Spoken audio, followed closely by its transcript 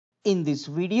In this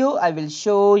video, I will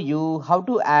show you how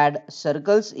to add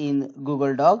circles in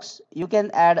Google Docs. You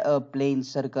can add a plain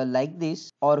circle like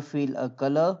this or fill a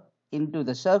color into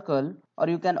the circle, or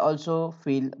you can also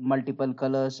fill multiple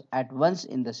colors at once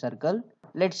in the circle.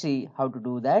 Let's see how to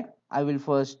do that. I will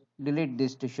first delete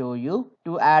this to show you.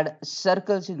 To add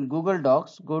circles in Google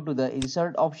Docs, go to the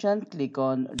insert option, click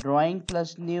on drawing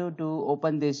plus new to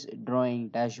open this drawing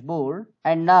dashboard,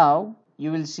 and now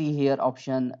you will see here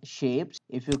option shapes.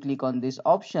 If you click on this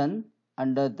option,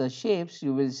 under the shapes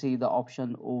you will see the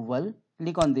option oval.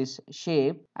 Click on this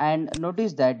shape and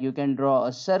notice that you can draw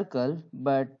a circle,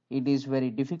 but it is very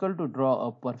difficult to draw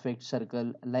a perfect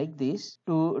circle like this.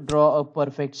 To draw a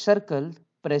perfect circle,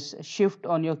 press shift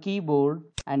on your keyboard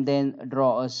and then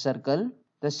draw a circle.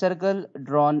 The circle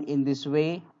drawn in this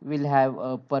way will have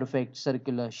a perfect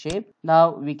circular shape.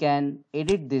 Now we can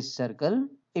edit this circle.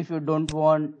 If you don't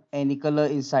want any color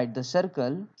inside the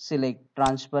circle, select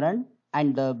transparent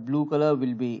and the blue color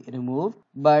will be removed.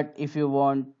 But if you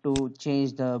want to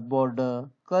change the border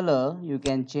color, you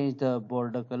can change the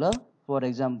border color. For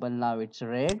example, now it's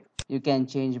red. You can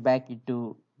change back it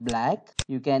to black.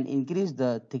 You can increase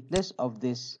the thickness of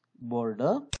this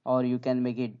border, or you can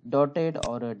make it dotted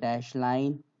or a dash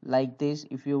line like this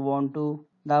if you want to.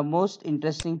 The most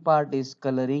interesting part is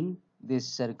coloring this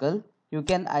circle. You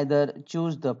can either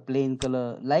choose the plain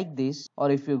color like this,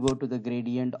 or if you go to the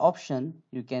gradient option,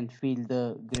 you can fill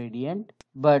the gradient.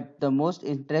 But the most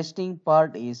interesting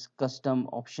part is custom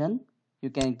option. You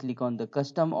can click on the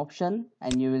custom option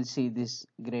and you will see this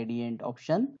gradient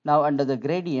option. Now under the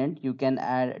gradient you can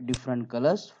add different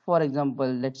colors. For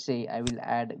example, let's say I will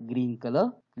add green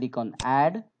color. Click on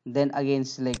add, then again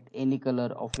select any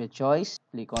color of your choice,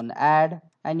 click on add,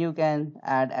 and you can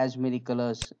add as many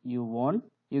colors you want.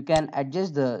 You can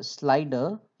adjust the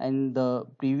slider and the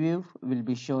preview will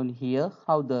be shown here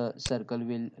how the circle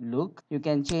will look. You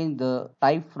can change the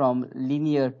type from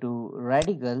linear to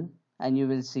radical and you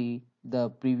will see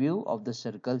the preview of the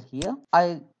circle here.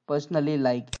 I personally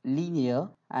like linear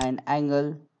and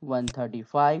angle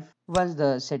 135. Once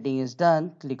the setting is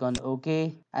done, click on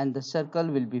OK and the circle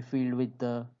will be filled with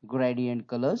the gradient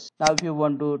colors. Now if you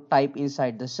want to type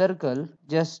inside the circle,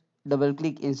 just double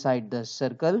click inside the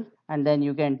circle and then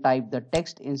you can type the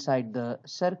text inside the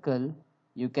circle.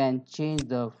 You can change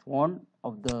the font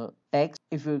of the text.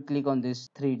 If you click on these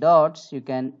three dots, you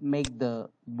can make the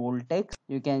bold text.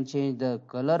 You can change the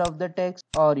color of the text,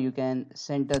 or you can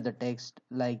center the text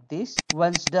like this.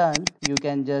 Once done, you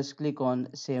can just click on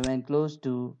save and close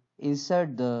to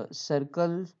insert the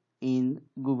circle in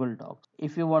Google Docs.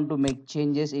 If you want to make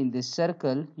changes in this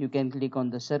circle, you can click on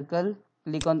the circle,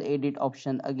 click on the edit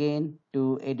option again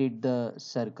to edit the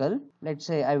circle. Let's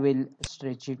say I will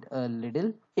stretch it a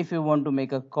little. If you want to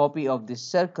make a copy of this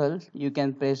circle, you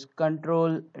can press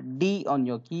Ctrl D on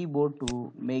your keyboard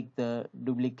to make the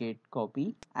duplicate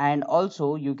copy, and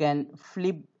also you can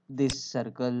flip this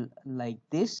circle like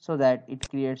this so that it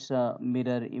creates a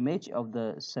mirror image of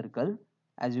the circle.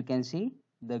 As you can see,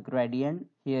 the gradient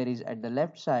here is at the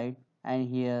left side and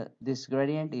here this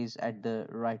gradient is at the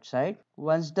right side.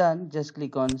 Once done, just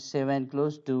click on save and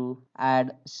close to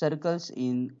add circles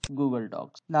in Google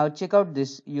Docs. Now check out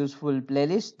this useful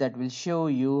playlist that will show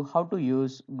you how to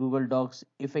use Google Docs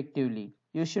effectively.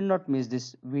 You should not miss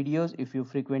these videos if you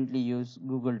frequently use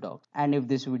Google Docs. And if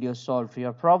this video solved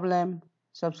your problem,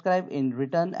 subscribe in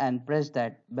return and press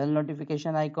that bell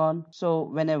notification icon, so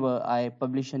whenever I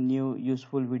publish a new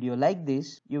useful video like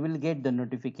this, you will get the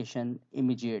notification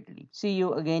immediately. See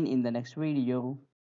you again in the next video.